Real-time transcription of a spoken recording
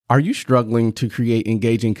Are you struggling to create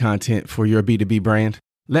engaging content for your B2B brand?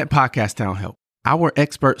 Let Podcast Town help. Our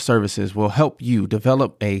expert services will help you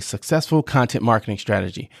develop a successful content marketing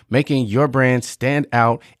strategy, making your brand stand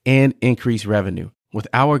out and increase revenue. With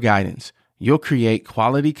our guidance, you'll create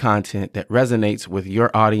quality content that resonates with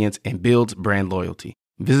your audience and builds brand loyalty.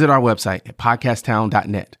 Visit our website at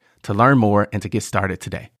podcasttown.net to learn more and to get started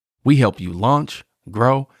today. We help you launch,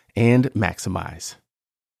 grow, and maximize.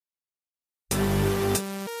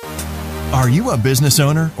 Are you a business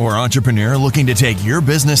owner or entrepreneur looking to take your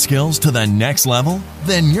business skills to the next level?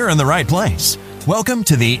 Then you're in the right place. Welcome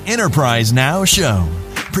to the Enterprise Now Show.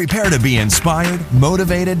 Prepare to be inspired,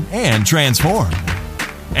 motivated, and transformed.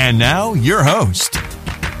 And now, your host,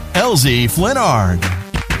 LZ Flinnard.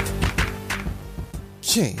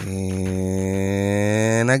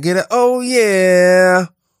 Can I get it? Oh, yeah.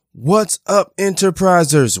 What's up,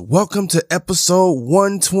 Enterprisers? Welcome to episode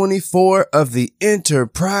 124 of the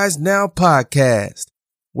Enterprise Now podcast,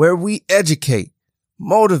 where we educate,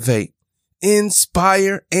 motivate,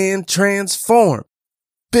 inspire, and transform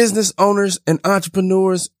business owners and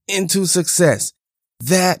entrepreneurs into success.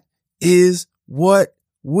 That is what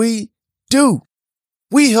we do.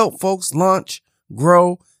 We help folks launch,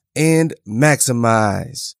 grow, and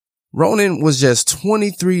maximize. Ronan was just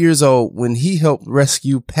 23 years old when he helped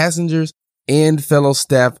rescue passengers and fellow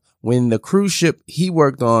staff when the cruise ship he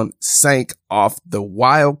worked on sank off the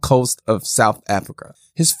wild coast of South Africa.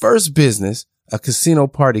 His first business, a casino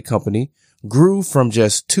party company, grew from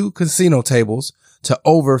just 2 casino tables to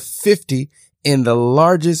over 50 in the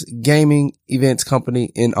largest gaming events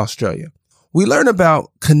company in Australia. We learn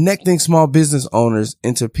about connecting small business owners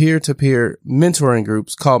into peer-to-peer mentoring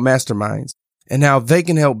groups called masterminds, and how they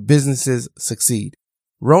can help businesses succeed.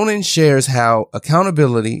 Ronan shares how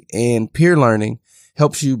accountability and peer learning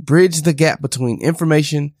helps you bridge the gap between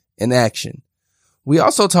information and action. We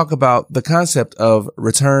also talk about the concept of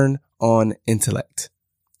return on intellect.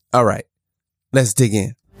 All right, let's dig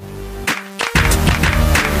in.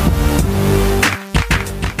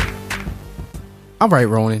 All right,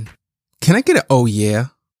 Ronan, can I get an oh yeah?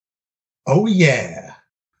 Oh yeah.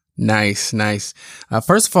 Nice.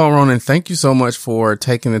 First of all, Ronan, thank you so much for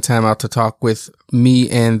taking the time out to talk with me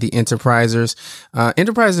and the Enterprisers.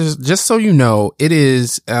 Enterprisers, just so you know, it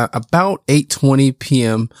is about 8:20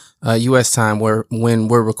 p.m. U.S. time when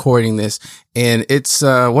we're recording this. And it's,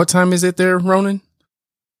 what time is it there, Ronan?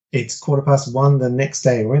 It's 1:15 the next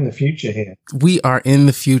day. We're in the future here. We are in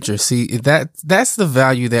the future. See, that's the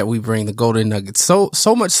value that we bring, the golden nuggets. So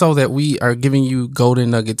much so that we are giving you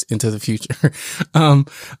golden nuggets into the future. I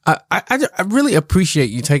really appreciate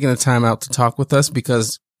you taking the time out to talk with us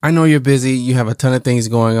because I know you're busy. You have a ton of things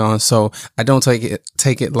going on. So I don't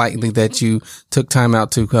take it lightly that you took time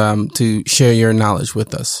out to share your knowledge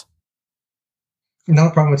with us. Not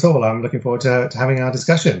a problem at all. I'm looking forward to having our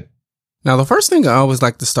discussion. Now, the first thing I always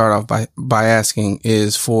like to start off by asking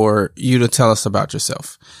is for you to tell us about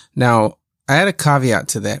yourself. Now, I add a caveat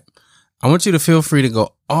to that. I want you to feel free to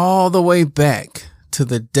go all the way back to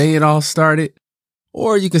the day it all started,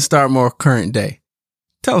 or you can start more current day.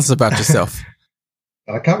 Tell us about yourself.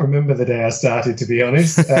 I can't remember the day I started, to be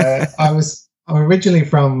honest. I'm originally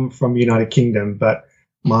from United Kingdom, but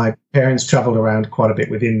my parents traveled around quite a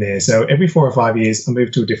bit within there. So every 4 or 5 years, I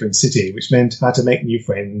moved to a different city, which meant I had to make new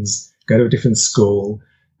friends, go to a different school.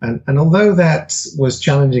 And although that was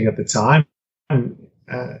challenging at the time,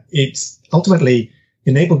 it ultimately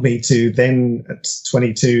enabled me to then, at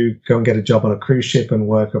 22, go and get a job on a cruise ship and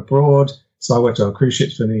work abroad. So I worked on cruise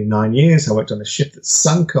ships for nearly 9 years. I worked on a ship that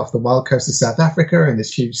sunk off the wild coast of South Africa in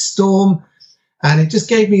this huge storm. And it just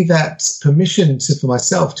gave me that permission for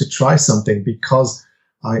myself to try something because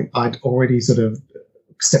I'd already sort of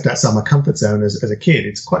stepped outside my comfort zone as a kid.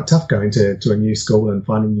 It's quite tough going to a new school and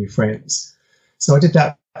finding new friends. So I did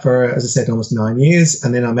that for, as I said, almost 9 years.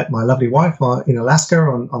 And then I met my lovely wife in Alaska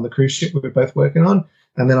on the cruise ship we were both working on.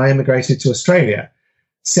 And then I immigrated to Australia,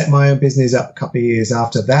 set my own business up a couple of years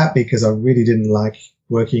after that because I really didn't like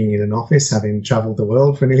working in an office, having traveled the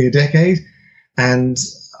world for nearly a decade. And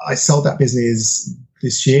I sold that business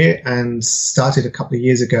this year and started a couple of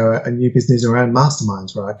years ago a new business around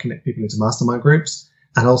masterminds where I connect people into mastermind groups.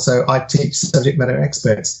 And also I teach subject matter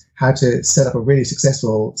experts how to set up a really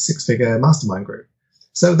successful 6-figure mastermind group.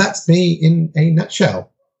 So that's me in a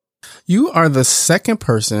nutshell. You are the second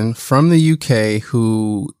person from the UK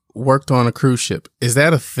who worked on a cruise ship. Is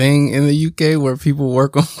that a thing in the UK where people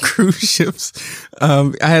work on cruise ships?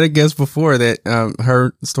 I had a guest before that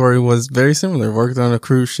her story was very similar. Worked on a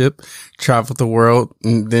cruise ship, traveled the world,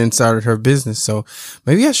 and then started her business. So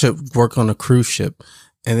maybe I should work on a cruise ship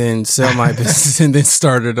and then sell my business and then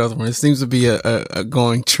start another one. It seems to be a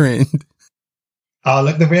going trend.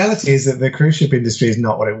 Look, the reality is that the cruise ship industry is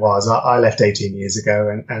not what it was. I left 18 years ago,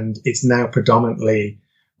 and it's now predominantly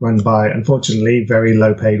run by, unfortunately, very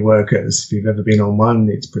low-paid workers. If you've ever been on one,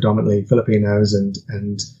 it's predominantly Filipinos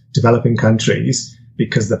and developing countries,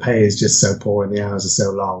 because the pay is just so poor and the hours are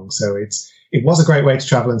so long. So it was a great way to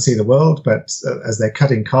travel and see the world, but as they're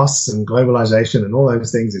cutting costs and globalization and all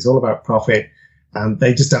those things, it's all about profit.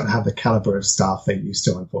 They just don't have the caliber of staff they used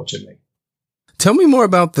to, unfortunately. Tell me more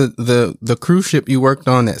about the cruise ship you worked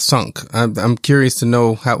on that sunk. I'm curious to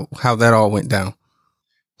know how that all went down.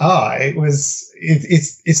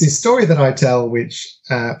 It's a story that I tell, which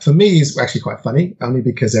for me is actually quite funny, only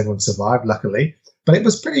because everyone survived, luckily. But it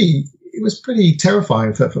was pretty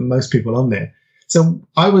terrifying for most people on there. So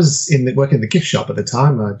I was working in the gift shop at the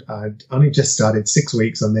time. I'd only just started 6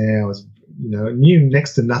 weeks on there. I was, knew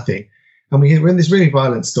next to nothing. And we were in this really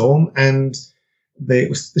violent storm, and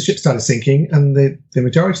the ship started sinking, and the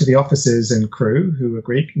majority of the officers and crew, who were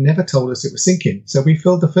Greek, never told us it was sinking. So we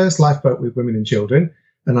filled the first lifeboat with women and children.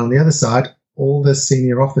 And on the other side, all the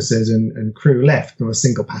senior officers and crew left, not a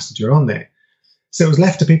single passenger on there. So it was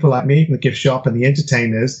left to people like me from the gift shop and the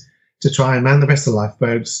entertainers to try and man the rest of the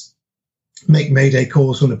lifeboats, make mayday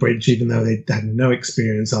calls from the bridge, even though they had no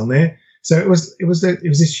experience on there. So it was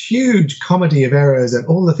this huge comedy of errors and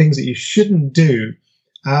all the things that you shouldn't do.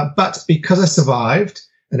 But because I survived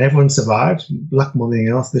and everyone survived, luck more than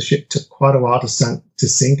anything else, the ship took quite a while to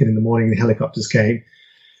sink, and in the morning the helicopters came.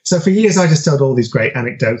 So for years, I just told all these great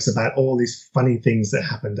anecdotes about all these funny things that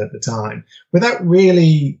happened at the time, without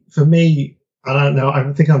really, for me, I don't know,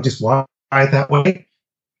 I think I'm just wired that way.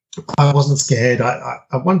 I wasn't scared.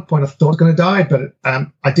 At one point, I thought I was going to die, but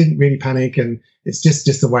I didn't really panic, and it's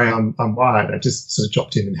just the way I'm wired. I just sort of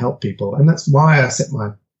dropped in and helped people, and that's why I set my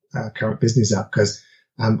current business up, because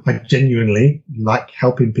I genuinely like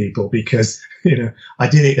helping people, because I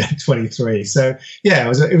did it at 23. So yeah,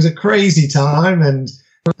 it was a crazy time, and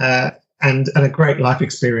a great life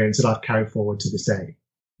experience that I've carried forward to this day.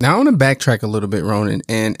 Now I want to backtrack a little bit, Ronan,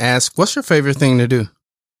 and ask, what's your favorite thing to do?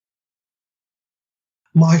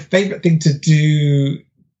 My favorite thing to do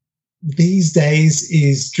these days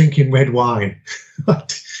is drinking red wine.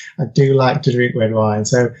 I do like to drink red wine,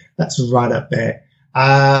 so that's right up there.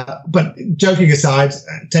 But joking aside,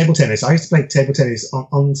 table tennis. I used to play table tennis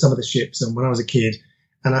on some of the ships, and when I was a kid,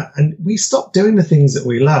 and we stopped doing the things that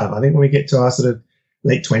we love. I think when we get to our sort of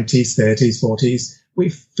late 20s, 30s, 40s, we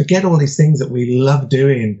forget all these things that we love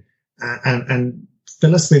doing and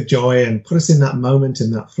fill us with joy and put us in that moment,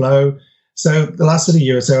 in that flow. So the last sort of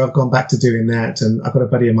year or so, I've gone back to doing that. And I've got a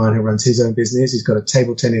buddy of mine who runs his own business. He's got a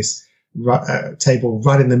table tennis table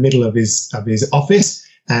right in the middle of his office,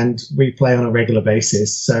 and we play on a regular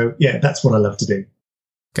basis. So yeah, that's what I love to do.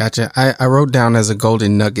 Gotcha. I wrote down as a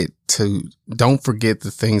golden nugget to don't forget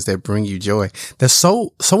the things that bring you joy. That's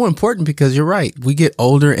so important, because you're right. We get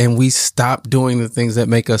older and we stop doing the things that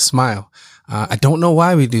make us smile. I don't know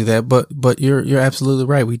why we do that, but you're absolutely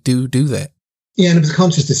right. We do that. Yeah, and it was a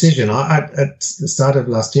conscious decision. At the start of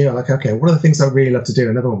last year, I'm like, okay, what are the things I really love to do?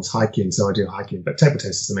 Another one was hiking, so I do hiking, but table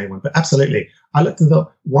tennis is the main one. But absolutely, I looked and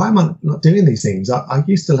thought, why am I not doing these things? I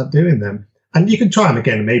used to love doing them. And you can try them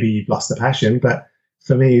again. Maybe you've lost the passion, but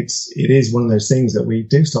for me, it is one of those things that we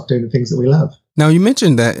do stop doing the things that we love. Now, you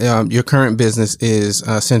mentioned that your current business is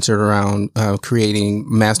centered around creating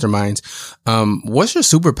masterminds. What's your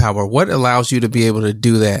superpower? What allows you to be able to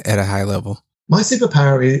do that at a high level? My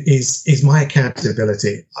superpower is my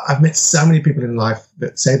accountability. I've met so many people in life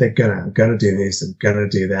that say they're gonna do this and gonna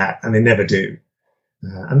do that, and they never do.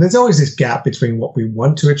 And there's always this gap between what we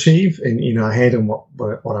want to achieve in our head and what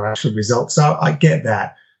our actual results are. I get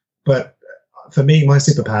that, but for me, my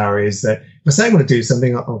superpower is that if I say I'm going to do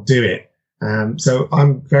something, I'll do it. So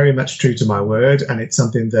I'm very much true to my word, and it's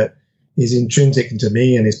something that is intrinsic to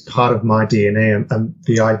me and is part of my DNA. And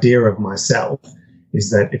the idea of myself is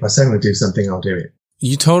that if I say I'm going to do something, I'll do it.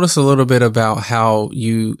 You told us a little bit about how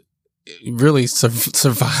you really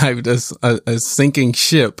survived a sinking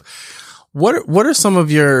ship. What are some of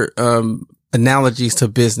your analogies to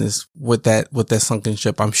business with that sunken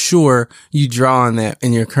ship? I'm sure you draw on that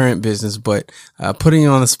in your current business, but putting you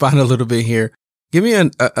on the spot a little bit here, give me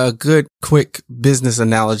a good quick business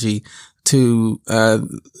analogy to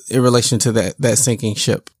in relation to that sinking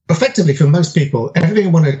ship. Effectively, for most people, everything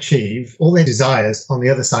they want to achieve, all their desires on the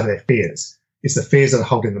other side of their fears. It's the fears that are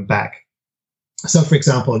holding them back. So, for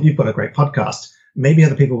example, you've got a great podcast. Maybe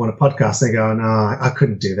other people want a podcast. They go, no, I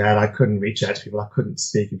couldn't do that. I couldn't reach out to people. I couldn't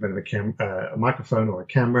speak in front of a microphone or a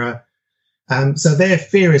camera. So their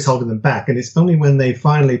fear is holding them back. And it's only when they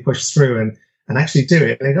finally push through and actually do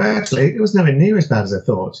it. And they go, actually, it was nowhere near as bad as I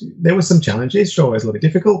thought. There were some challenges, sure, it was a little bit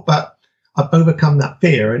difficult, but I've overcome that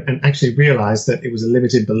fear and actually realized that it was a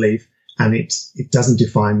limited belief and it doesn't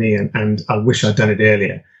define me. And I wish I'd done it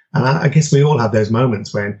earlier. And I guess we all have those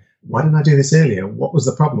moments when, why didn't I do this earlier? What was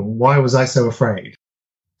the problem? Why was I so afraid?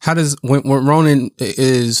 How does, when Ronan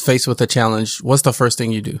is faced with a challenge, what's the first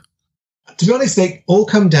thing you do? To be honest, they all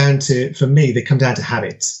come down to, for me, they come down to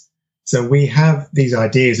habits. So we have these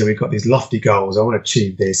ideas and we've got these lofty goals. I want to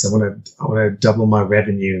achieve this. I want to double my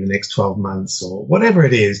revenue in the next 12 months or whatever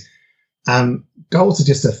it is. Goals are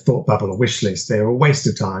just a thought bubble, a wish list. They're a waste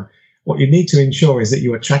of time. What you need to ensure is that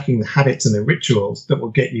you are tracking the habits and the rituals that will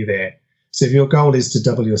get you there. So if your goal is to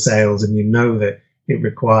double your sales and you know that it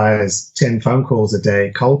requires 10 phone calls a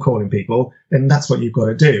day, cold calling people, then that's what you've got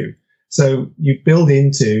to do. So you build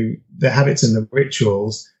into the habits and the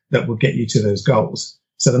rituals that will get you to those goals.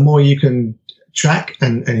 So the more you can track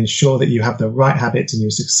and ensure that you have the right habits and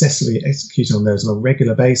you successfully execute on those on a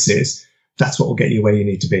regular basis, that's what will get you where you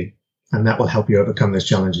need to be. And that will help you overcome those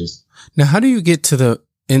challenges. Now, how do you get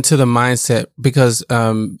into the mindset? Because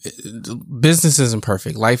business isn't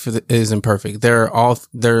perfect. Life isn't perfect. There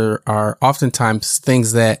are oftentimes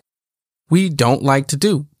things that we don't like to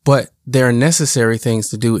do, but there are necessary things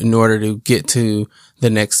to do in order to get to the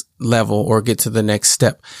next level or get to the next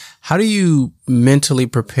step. How do you mentally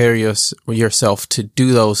prepare yourself to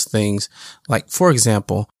do those things? Like, for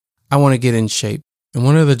example, I want to get in shape. And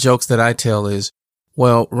one of the jokes that I tell is,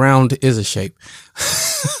 well, round is a shape.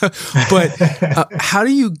 But how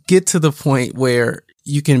do you get to the point where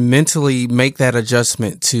you can mentally make that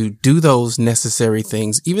adjustment to do those necessary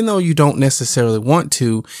things, even though you don't necessarily want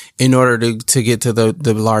to, in order to get to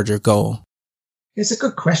the larger goal? It's a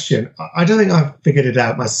good question. I don't think I've figured it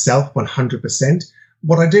out myself 100%.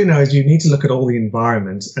 What I do know is you need to look at all the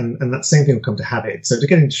environment, and that same thing will come to habit. So to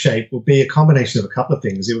get into shape will be a combination of a couple of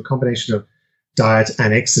things. It will be a combination of diet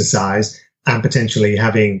and exercise, and potentially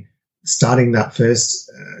starting that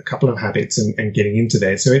first couple of habits and getting into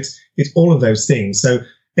there. So it's all of those things. So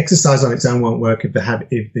exercise on its own won't work if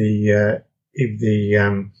the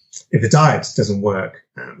diet doesn't work.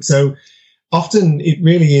 So often it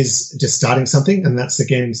really is just starting something, and that's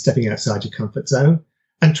again stepping outside your comfort zone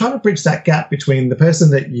and trying to bridge that gap between the person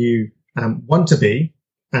that you want to be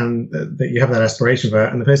and that you have that aspiration for,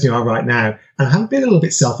 and the person you are right now, and have been a little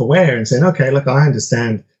bit self-aware and saying, okay, look, I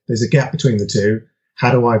understand there's a gap between the two.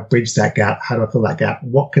 How do I bridge that gap? How do I fill that gap?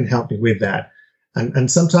 What can help me with that? And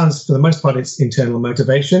sometimes, for the most part, it's internal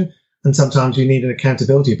motivation. And sometimes you need an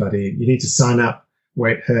accountability buddy. You need to sign up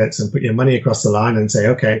where it hurts and put your money across the line and say,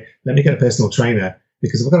 okay, let me get a personal trainer.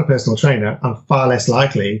 Because if I've got a personal trainer, I'm far less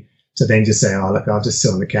likely to then just say, oh, look, I'll just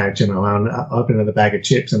sit on the couch and I'll open another bag of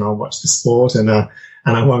chips and I'll watch the sport and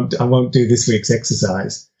I won't do this week's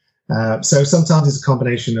exercise. So sometimes it's a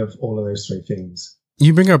combination of all of those three things.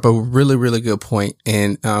 You bring up a really, really good point.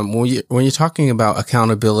 And when you're talking about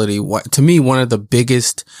accountability, to me, one of the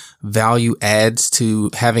biggest value adds to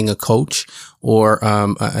having a coach or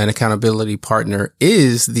an accountability partner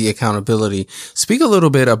is the accountability. Speak a little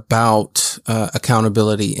bit about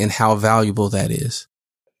accountability and how valuable that is.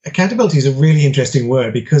 Accountability is a really interesting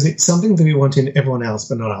word because it's something that we want in everyone else,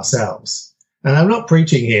 but not ourselves. And I'm not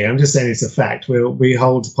preaching here. I'm just saying it's a fact. We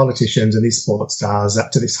hold politicians and these sports stars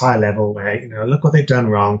up to this high level where, look what they've done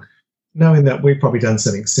wrong, knowing that we've probably done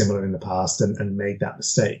something similar in the past and made that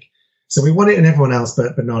mistake. So we want it in everyone else,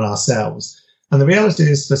 but not ourselves. And the reality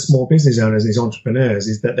is for small business owners, these entrepreneurs,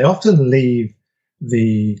 is that they often leave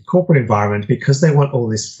the corporate environment because they want all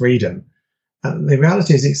this freedom. And the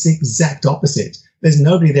reality is it's the exact opposite. There's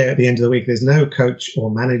nobody there at the end of the week. There's no coach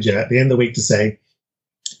or manager at the end of the week to say,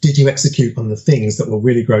 did you execute on the things that will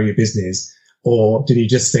really grow your business? Or did you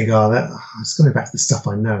just think, it's going back to the stuff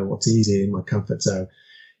I know, what's easy in my comfort zone?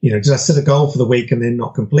 Did I set a goal for the week and then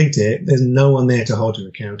not complete it? There's no one there to hold you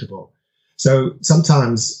accountable. So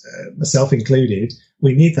sometimes, myself included,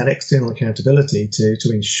 we need that external accountability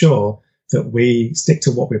to ensure that we stick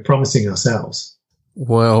to what we're promising ourselves.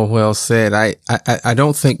 Well said. I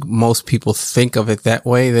don't think most people think of it that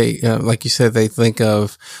way. They, like you said, they think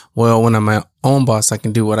of, well, when I'm my own boss, I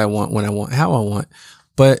can do what I want, when I want, how I want.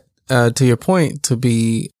 But, to your point, to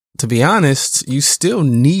be honest, you still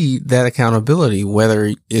need that accountability,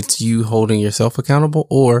 whether it's you holding yourself accountable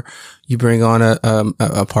or you bring on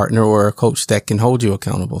a partner or a coach that can hold you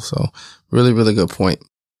accountable. So really, really good point.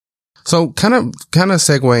 So kind of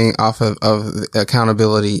segueing off of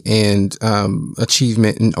accountability and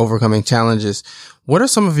achievement and overcoming challenges, what are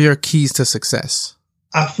some of your keys to success?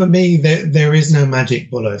 For me, there is no magic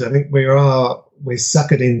bullet. I think we are we're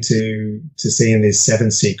suckered into seeing these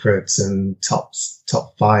 7 secrets and top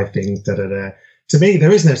 5 things. To me,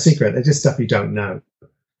 there is no secret. They're just stuff you don't know.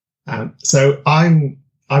 So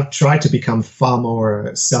I've tried to become far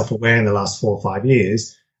more self-aware in the last 4 or 5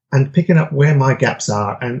 years, and picking up where my gaps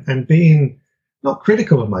are, and being not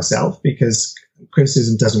critical of myself, because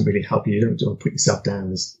criticism doesn't really help you. You don't put yourself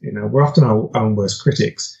down as, we're often our own worst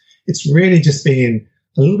critics. It's really just being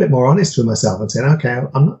a little bit more honest with myself and saying, okay,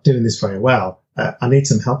 I'm not doing this very well. I need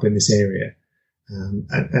some help in this area.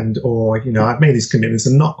 I've made these commitments.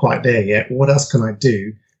 I'm not quite there yet. What else can I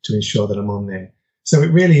do to ensure that I'm on there? So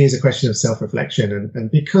it really is a question of self-reflection.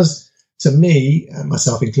 And because, to me,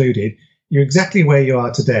 myself included, you're exactly where you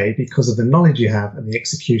are today because of the knowledge you have and the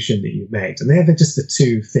execution that you've made. And they're just the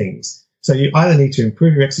 2 things. So you either need to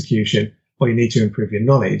improve your execution or you need to improve your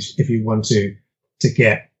knowledge if you want to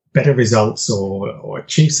get better results or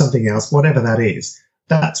achieve something else, whatever that is.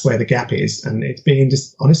 That's where the gap is. And it's being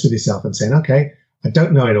just honest with yourself and saying, okay, I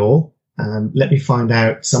don't know it all. Let me find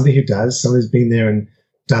out somebody who does, somebody who's been there and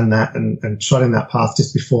done that and trodden that path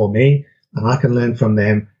just before me, and I can learn from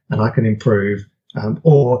them and I can improve.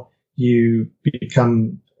 Or you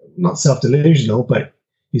become not self-delusional, but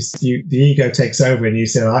the ego takes over and you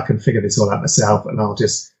say, I can figure this all out myself and I'll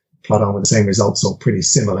just plod on with the same results or pretty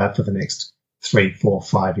similar for the next 3, 4,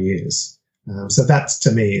 5 years. So that's,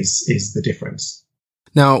 to me, is the difference.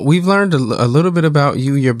 Now, we've learned a little bit about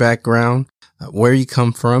you, your background, where you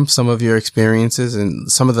come from, some of your experiences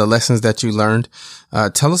and some of the lessons that you learned.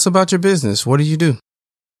 Tell us about your business. What do you do?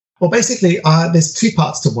 Well, basically, there's 2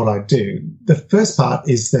 parts to what I do. The first part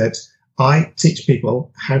is that I teach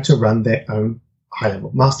people how to run their own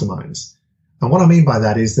high-level masterminds. And what I mean by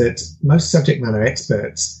that is that most subject matter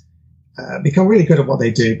experts become really good at what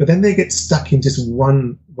they do, but then they get stuck in just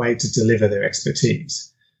one way to deliver their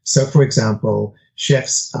expertise. So, for example,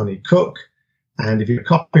 chefs only cook, and if you're a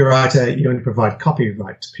copywriter, you only provide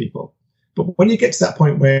copyright to people. But when you get to that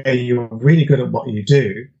point where you're really good at what you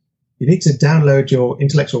do, you need to download your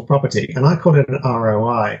intellectual property, and I call it an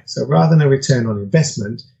ROI. So rather than a return on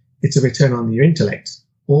investment, it's a return on your intellect.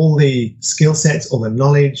 All the skill sets, all the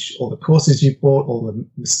knowledge, all the courses you've bought, all the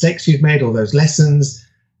mistakes you've made, all those lessons,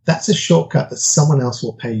 that's a shortcut that someone else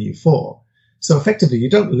will pay you for. So effectively, you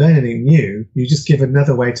don't learn anything new. You just give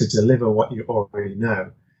another way to deliver what you already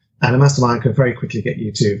know. And a mastermind can very quickly get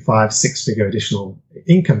you to 5-6 figure additional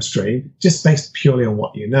income stream just based purely on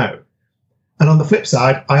what you know. And on the flip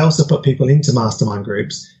side, I also put people into mastermind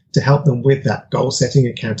groups to help them with that goal setting,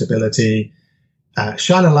 accountability,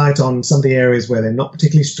 shine a light on some of the areas where they're not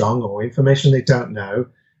particularly strong or information they don't know,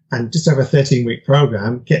 and just over a 13-week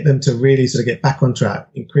program, get them to really sort of get back on track,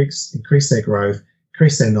 increase their growth,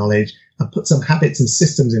 increase their knowledge, and put some habits and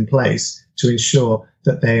systems in place to ensure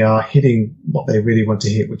that they are hitting what they really want to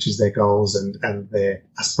hit, which is their goals and their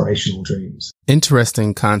aspirational dreams.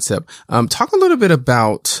 Interesting concept. Talk a little bit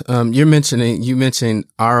about, you mentioned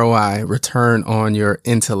ROI, return on your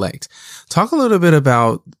intellect. Talk a little bit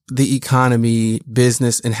about the economy,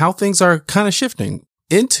 business, and how things are kind of shifting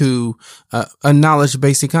into a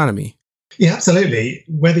knowledge-based economy. Yeah, absolutely.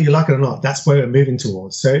 Whether you like it or not, that's where we're moving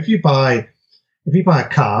towards. So if you buy a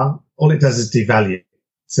car, all it does is devalue.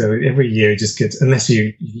 So every year it just gets, unless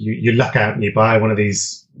you luck out and you buy one of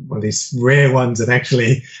these rare ones and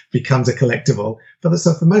actually becomes a collectible. But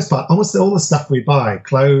so for the most part, almost all the stuff we buy,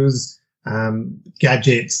 clothes,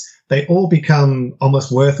 gadgets, they all become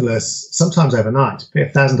almost worthless, sometimes overnight. You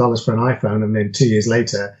pay $1,000 for an iPhone and then 2 years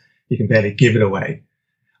later, you can barely give it away.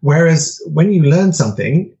 Whereas when you learn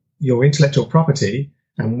something, your intellectual property,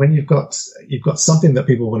 and when you've got something that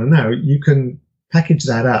people want to know, you can package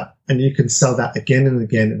that up and you can sell that again and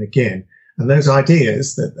again and again. And those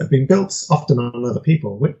ideas that have been built often on other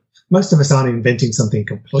people, most of us aren't inventing something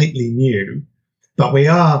completely new, but we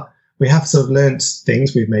have sort of learned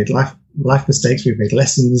things. We've made life mistakes. We've made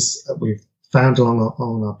lessons that we've found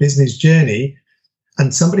along our business journey.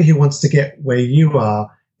 And somebody who wants to get where you are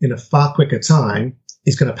in a far quicker time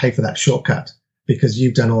is going to pay for that shortcut because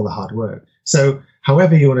you've done all the hard work. So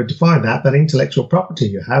however you want to define that intellectual property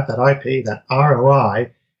you have, that IP, that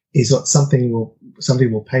ROI is what somebody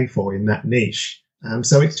will pay for in that niche.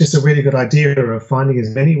 So it's just a really good idea of finding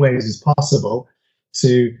as many ways as possible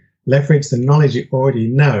to leverage the knowledge you already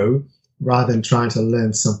know rather than trying to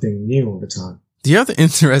learn something new all the time. The other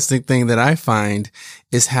interesting thing that I find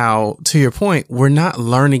is how, to your point, we're not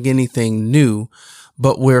learning anything new,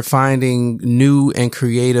 but we're finding new and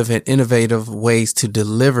creative and innovative ways to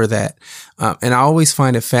deliver that. And I always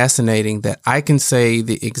find it fascinating that I can say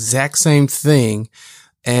the exact same thing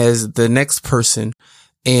as the next person,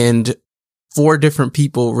 and 4 different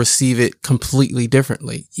people receive it completely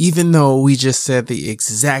differently. Even though we just said the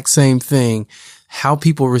exact same thing, how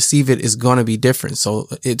people receive it is going to be different. So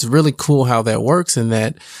it's really cool how that works, and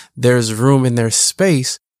that there's room in their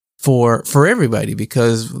space for everybody,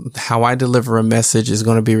 because how I deliver a message is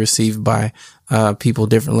going to be received by people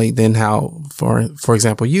differently than how, for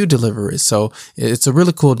example, you deliver it. So it's a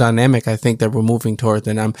really cool dynamic, I think, that we're moving toward.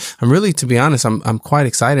 And I'm really, to be honest, I'm quite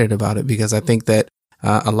excited about it, because I think that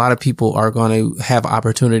a lot of people are going to have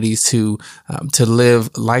opportunities to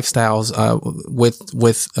live lifestyles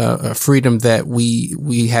with a freedom that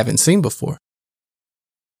we haven't seen before.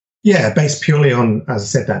 Yeah, based purely on, as I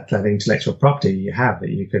said, that intellectual property you have,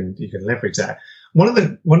 that you can leverage that.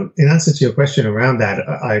 In answer to your question around that,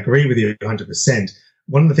 I agree with you 100%.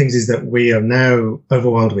 One of the things is that we are now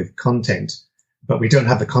overwhelmed with content, but we don't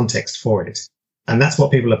have the context for it, and that's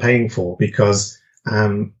what people are paying for, because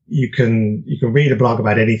you can read a blog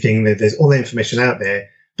about anything. There's all the information out there,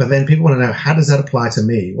 but then people want to know, how does that apply to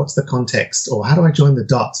me? What's the context, or how do I join the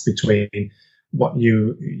dots between what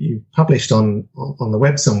you published on the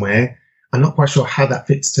web somewhere? I'm not quite sure how that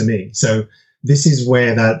fits to me. So this is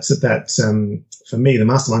where that for me, the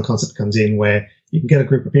mastermind concept comes in, where you can get a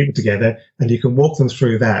group of people together and you can walk them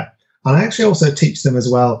through that. And I actually also teach them as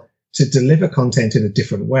well to deliver content in a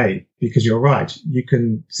different way, because you're right. You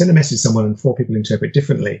can send a message to someone and 4 people interpret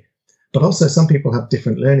differently, but also some people have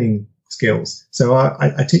different learning skills. So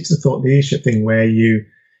I teach the thought leadership thing, where you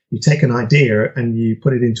take an idea and you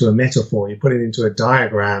put it into a metaphor, you put it into a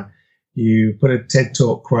diagram, you put a TED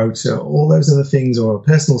Talk quote, all those other things, or a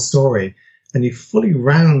personal story, and you fully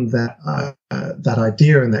round that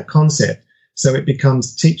idea and that concept, so it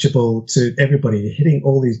becomes teachable to everybody. You're hitting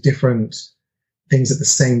all these different things at the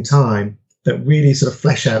same time that really sort of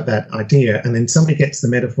flesh out that idea. And then somebody gets the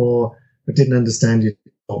metaphor but didn't understand your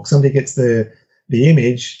talk. Somebody gets the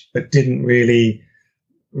image but didn't really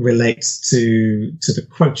relate to the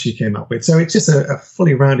quote you came up with. So it's just a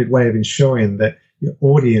fully rounded way of ensuring that your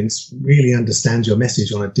audience really understands your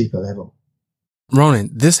message on a deeper level. Ronan,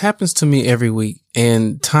 this happens to me every week,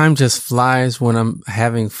 and time just flies when I'm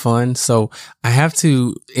having fun. So I have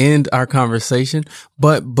to end our conversation.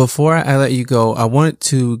 But before I let you go, I wanted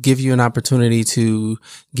to give you an opportunity to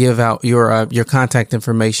give out your contact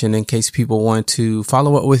information in case people want to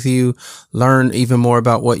follow up with you, learn even more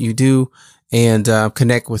about what you do, and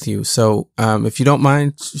connect with you. So if you don't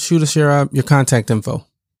mind, shoot us your contact info.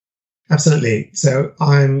 Absolutely. So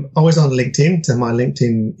I'm always on LinkedIn. So my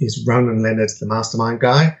LinkedIn is Ronan Leonard, the Mastermind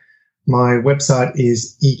Guy. My website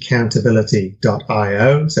is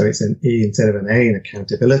accountability.io. So it's an E instead of an A in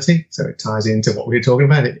accountability. So it ties into what we were talking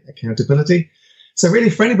about, accountability. So really,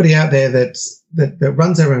 for anybody out there that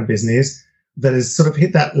runs their own business, that has sort of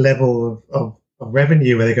hit that level of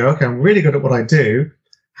revenue where they go, okay, I'm really good at what I do.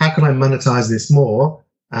 How can I monetize this more?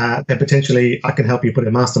 Then potentially I can help you put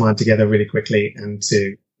a mastermind together really quickly and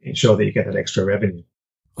to ensure that you get that extra revenue.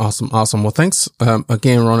 Awesome. Well, thanks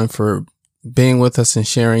again, Ronan, for being with us and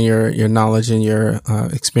sharing your knowledge and your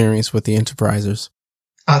experience with the Enterprisers.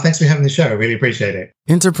 Thanks for having the show. I really appreciate it.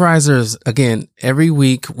 Enterprisers, again, every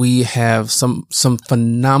week we have some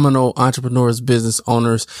phenomenal entrepreneurs, business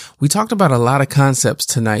owners. We talked about a lot of concepts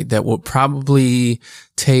tonight that will probably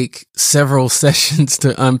take several sessions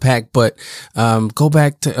to unpack, but go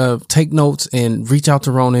back to take notes and reach out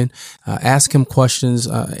to Ronan, ask him questions.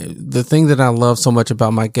 The thing that I love so much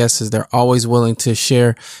about my guests is they're always willing to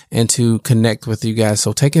share and to connect with you guys.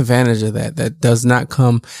 So take advantage of that. That does not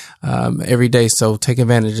come every day. So take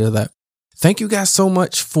advantage of that. Thank you guys so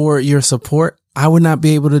much for your support. I would not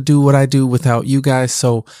be able to do what I do without you guys.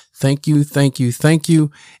 So thank you.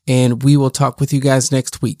 And we will talk with you guys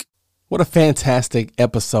next week. What a fantastic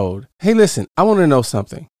episode. Hey, listen, I want to know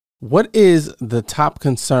something. What is the top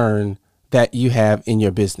concern that you have in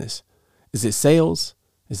your business? Is it sales?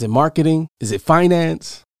 Is it marketing? Is it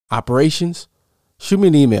finance? Operations? Shoot me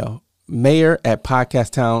an email,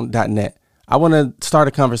 mayor@podcasttown.net. I want to start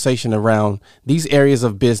a conversation around these areas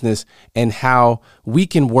of business and how we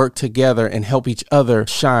can work together and help each other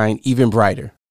shine even brighter.